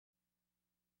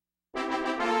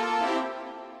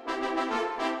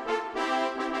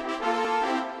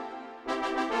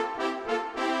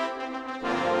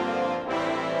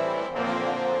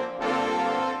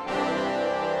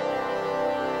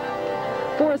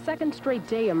For a second straight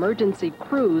day, emergency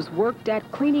crews worked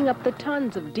at cleaning up the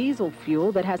tons of diesel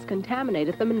fuel that has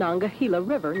contaminated the Monongahela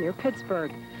River near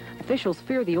Pittsburgh. Officials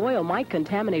fear the oil might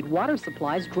contaminate water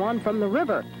supplies drawn from the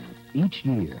river. Each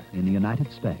year in the United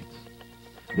States,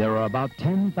 there are about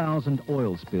 10,000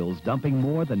 oil spills dumping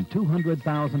more than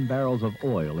 200,000 barrels of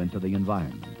oil into the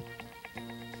environment.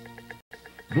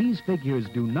 These figures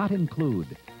do not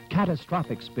include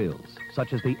catastrophic spills,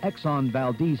 such as the Exxon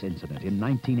Valdez incident in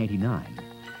 1989,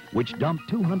 which dumped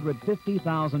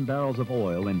 250,000 barrels of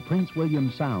oil in Prince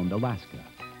William Sound, Alaska.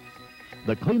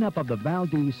 The cleanup of the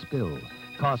Valdez spill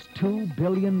cost $2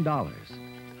 billion,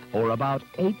 or about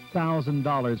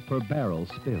 $8,000 per barrel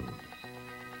spilled.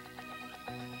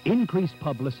 Increased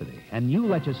publicity and new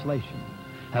legislation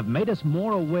have made us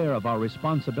more aware of our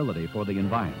responsibility for the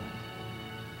environment.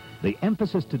 The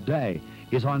emphasis today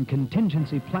is on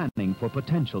contingency planning for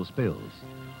potential spills.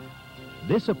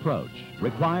 This approach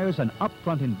requires an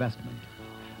upfront investment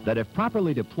that, if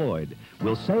properly deployed,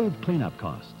 will save cleanup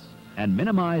costs and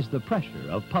minimize the pressure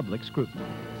of public scrutiny.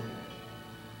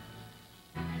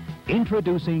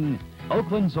 Introducing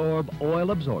Oclansorb Oil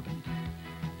Absorbent,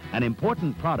 an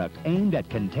important product aimed at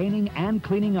containing and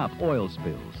cleaning up oil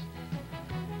spills.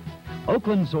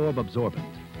 Oclansorb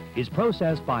Absorbent is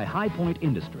processed by High Point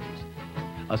Industries,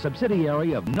 a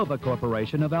subsidiary of Nova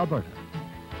Corporation of Alberta.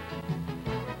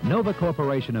 Nova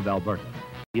Corporation of Alberta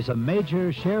is a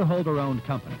major shareholder-owned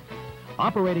company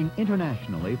operating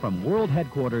internationally from world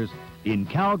headquarters in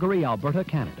Calgary, Alberta,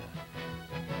 Canada.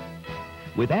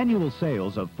 With annual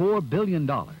sales of $4 billion,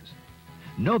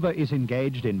 Nova is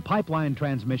engaged in pipeline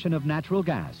transmission of natural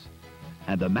gas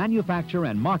and the manufacture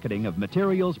and marketing of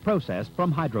materials processed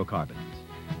from hydrocarbons.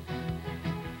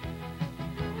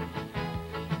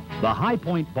 The High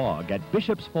Point Bog at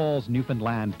Bishop's Falls,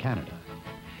 Newfoundland, Canada,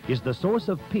 is the source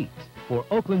of peat for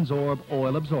Oclansorb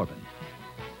Oil Absorbent.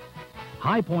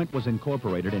 High Point was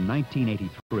incorporated in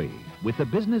 1983 with the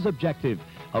business objective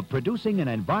of producing an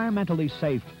environmentally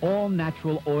safe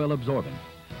all-natural oil absorbent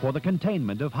for the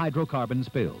containment of hydrocarbon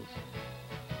spills.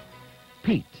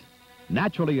 Peat,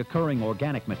 naturally occurring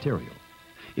organic material,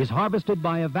 is harvested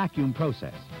by a vacuum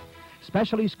process,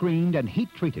 specially screened and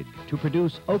heat-treated to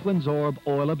produce Oclansorb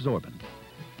Oil Absorbent.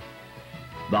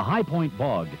 The High Point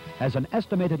Bog has an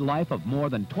estimated life of more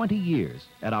than 20 years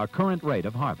at our current rate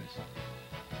of harvest.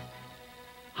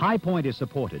 High Point is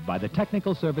supported by the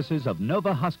technical services of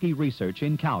Nova Husky Research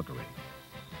in Calgary.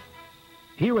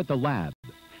 Here at the lab,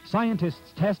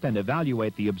 scientists test and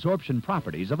evaluate the absorption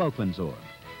properties of Oclansorb.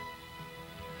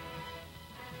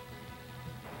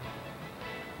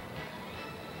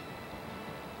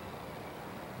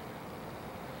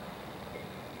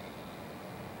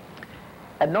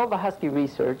 At Nova Husky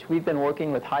Research, we've been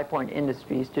working with High Point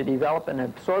Industries to develop an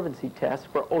absorbency test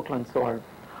for Oclansorb.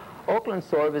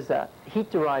 Oclansorb is a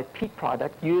heat-derived peat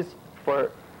product used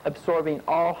for absorbing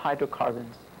all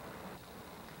hydrocarbons.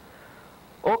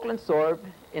 Oclansorb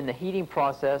in the heating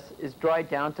process is dried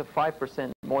down to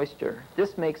 5% moisture.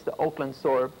 This makes the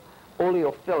Oclansorb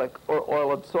oleophilic or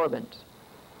oil absorbent.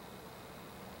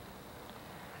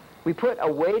 We put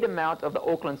a weighed amount of the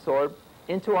Oclansorb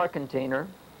into our container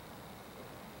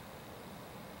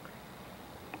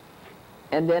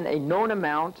and then a known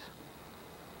amount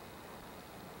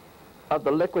of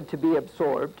the liquid to be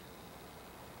absorbed.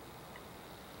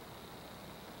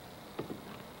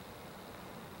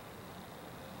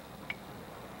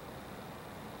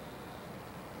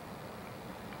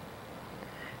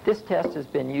 This test has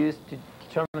been used to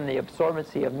determine the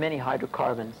absorbency of many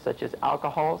hydrocarbons, such as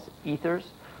alcohols, ethers,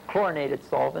 chlorinated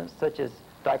solvents, such as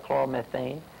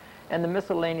dichloromethane, and the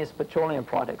miscellaneous petroleum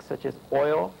products, such as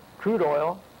oil, crude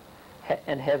oil,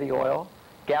 and heavy oil,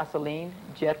 gasoline,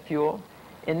 jet fuel.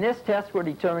 In this test, we're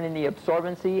determining the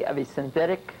absorbency of a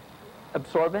synthetic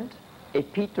absorbent, a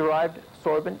peat-derived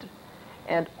absorbent,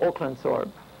 and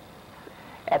Oclansorb.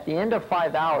 At the end of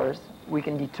 5 hours, we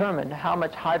can determine how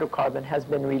much hydrocarbon has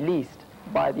been released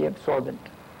by the absorbent.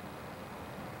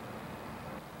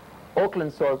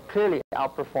 Oclansorb clearly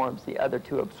outperforms the other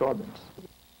two absorbents.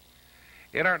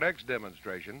 In our next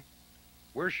demonstration,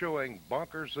 we're showing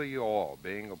bunker C oil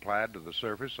being applied to the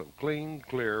surface of clean,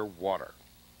 clear water.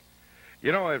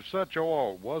 You know, if such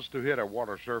oil was to hit a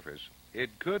water surface,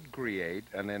 it could create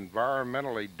an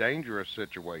environmentally dangerous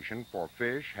situation for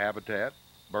fish habitat,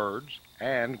 birds,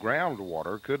 and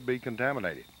groundwater could be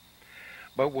contaminated.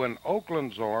 But when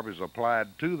Oclansorb is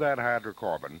applied to that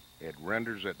hydrocarbon, it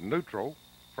renders it neutral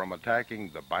from attacking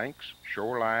the banks,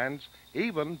 shorelines,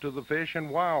 even to the fish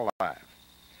and wildlife.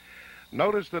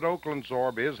 Notice that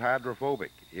Oclansorb is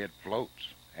hydrophobic. It floats,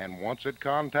 and once it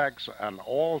contacts an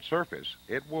oil surface,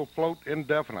 it will float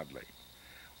indefinitely.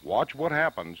 Watch what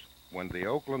happens when the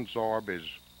Oclansorb is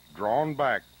drawn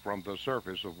back from the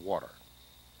surface of water.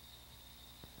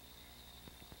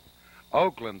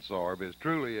 Oclansorb is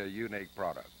truly a unique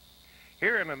product.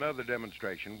 Here in another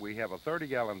demonstration, we have a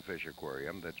 30-gallon fish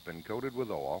aquarium that's been coated with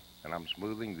oil, and I'm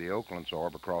smoothing the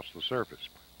Oclansorb across the surface.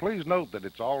 Please note that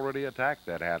it's already attacked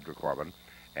that hydrocarbon,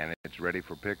 and it's ready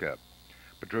for pickup.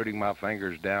 Protruding my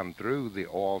fingers down through the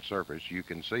oil surface, you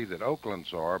can see that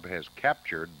Oclansorb has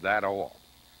captured that oil.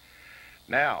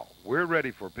 Now, we're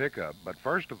ready for pickup, but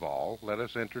first of all, let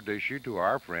us introduce you to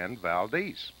our friend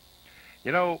Valdez.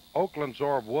 You know,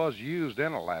 Oclansorb was used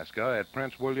in Alaska at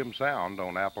Prince William Sound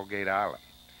on Applegate Island.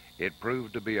 It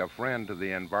proved to be a friend to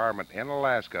the environment in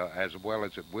Alaska as well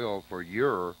as it will for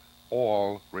your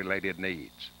oil-related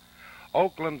needs.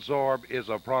 Oclansorb is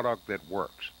a product that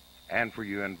works. And for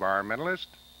you environmentalists,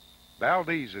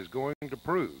 Valdez is going to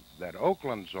prove that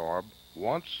Oclansorb,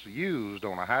 once used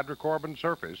on a hydrocarbon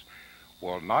surface,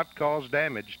 will not cause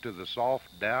damage to the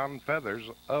soft down feathers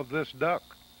of this duck.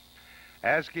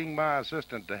 Asking my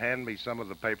assistant to hand me some of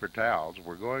the paper towels,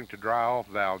 we're going to dry off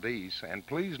Valdez, and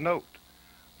please note,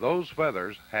 those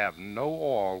feathers have no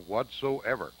oil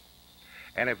whatsoever.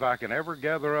 And if I can ever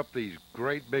gather up these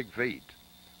great big feet,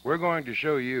 we're going to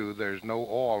show you there's no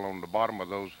oil on the bottom of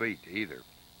those feet either.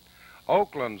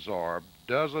 Oclansorb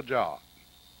does a job.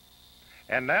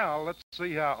 And now let's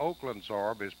see how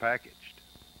Oclansorb is packaged.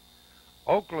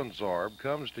 Oclansorb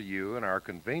comes to you in our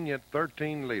convenient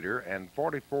 13-liter and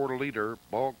 44-liter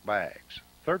bulk bags.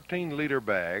 13-liter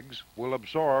bags will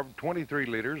absorb 23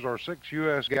 liters or 6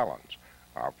 U.S. gallons.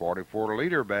 Our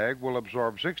 44-liter bag will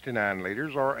absorb 69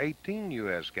 liters or 18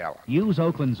 U.S. gallons. Use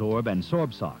Oclansorb and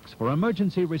Sorb socks for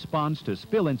emergency response to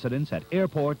spill incidents at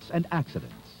airports and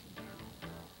accidents.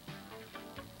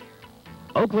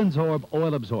 Oclansorb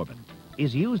oil absorbent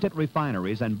is used at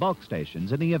refineries and bulk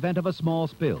stations in the event of a small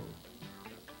spill.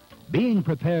 Being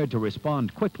prepared to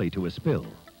respond quickly to a spill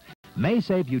may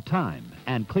save you time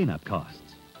and cleanup costs.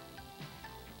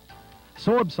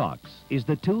 Sorb socks is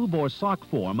the tube or sock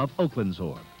form of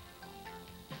Oclansorb.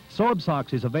 Sorb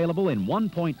socks is available in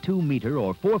 1.2 meter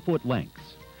or 4-foot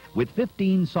lengths with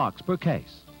 15 socks per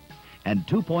case and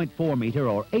 2.4 meter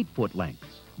or 8-foot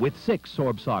lengths with 6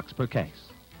 Sorb socks per case.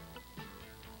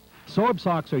 Sorb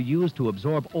socks are used to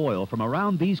absorb oil from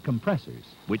around these compressors,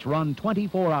 which run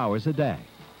 24 hours a day.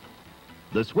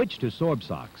 The switch to Sorb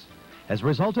socks has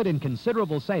resulted in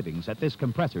considerable savings at this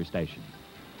compressor station.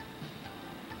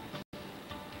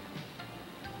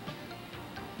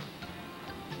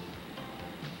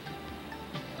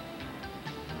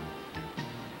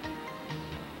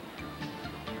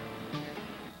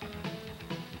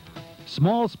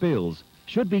 Small spills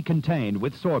should be contained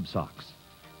with Sorb socks.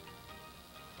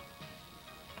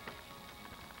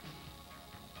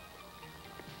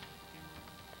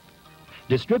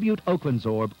 Distribute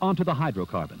Oclansorb onto the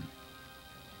hydrocarbon.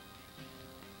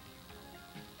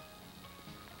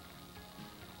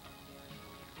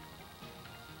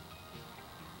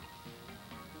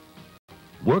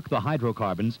 Work the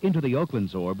hydrocarbons into the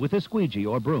Oclansorb with a squeegee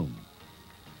or broom.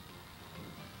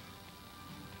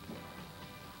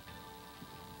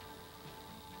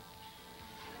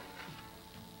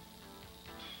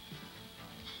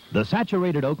 The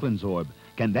saturated Oclansorb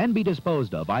can then be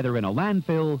disposed of either in a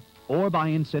landfill or by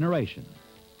incineration.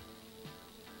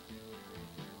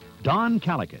 Don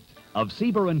Calicut of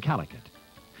Seaver and Calicut,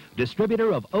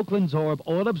 distributor of Oclansorb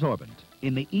oil absorbent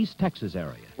in the East Texas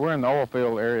area. We're in the oil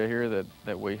field area here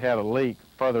that we had a leak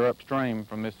further upstream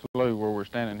from this slough where we're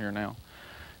standing here now.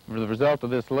 As a result of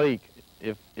this leak,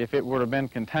 if it would have been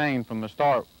contained from the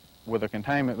start with a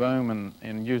containment boom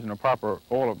and using a proper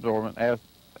oil absorbent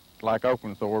like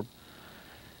Oclansorb,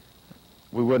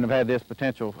 we wouldn't have had this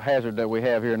potential hazard that we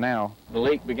have here now. The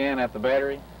leak began at the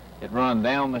battery. It run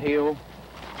down the hill,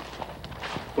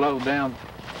 flowed down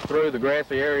through the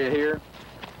grassy area here,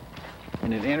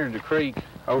 and it entered the creek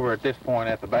over at this point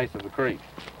at the base of the creek.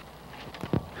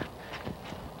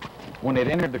 When it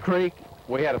entered the creek,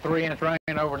 we had a 3-inch rain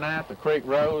overnight. The creek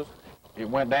rose. It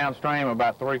went downstream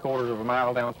about 3/4 of a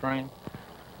mile downstream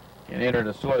and entered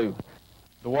a slough.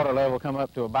 The water level come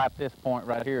up to about this point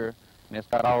right here, and it's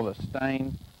got all the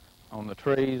stain on the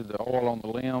trees, the oil on the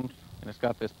limbs, and it's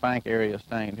got this bank area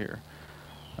stained here.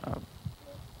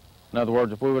 In other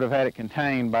words, if we would have had it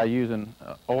contained by using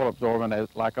oil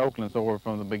absorbent like Oclansorb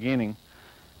from the beginning,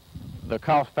 the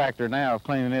cost factor now of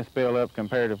cleaning this spill up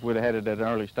compared to if we'd have had it at an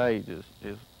early stage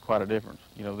is quite a difference.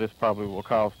 You know, this probably will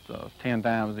cost 10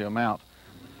 times the amount.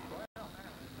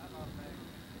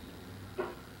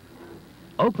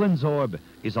 Oclansorb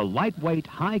is a lightweight,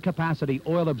 high-capacity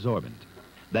oil absorbent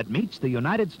that meets the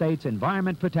United States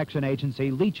Environment Protection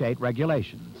Agency leachate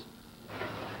regulations.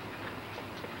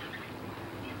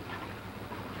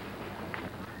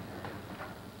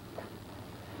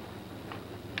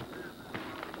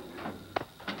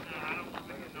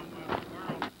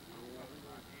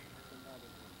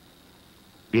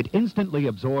 It instantly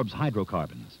absorbs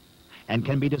hydrocarbons and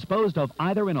can be disposed of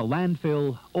either in a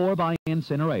landfill or by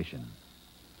incineration.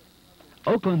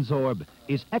 Oclansorb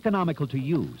is economical to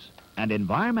use and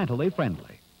environmentally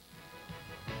friendly.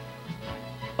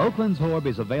 Oclansorb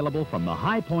is available from the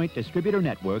High Point Distributor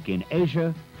Network in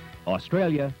Asia,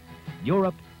 Australia,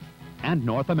 Europe, and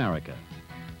North America.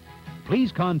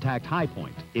 Please contact High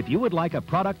Point if you would like a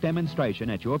product demonstration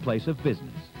at your place of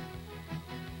business.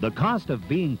 The cost of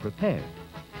being prepared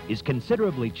is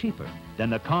considerably cheaper than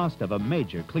the cost of a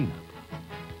major cleanup.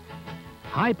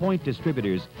 High Point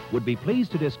distributors would be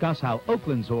pleased to discuss how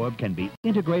Oclansorb can be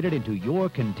integrated into your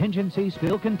contingency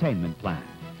spill containment plan.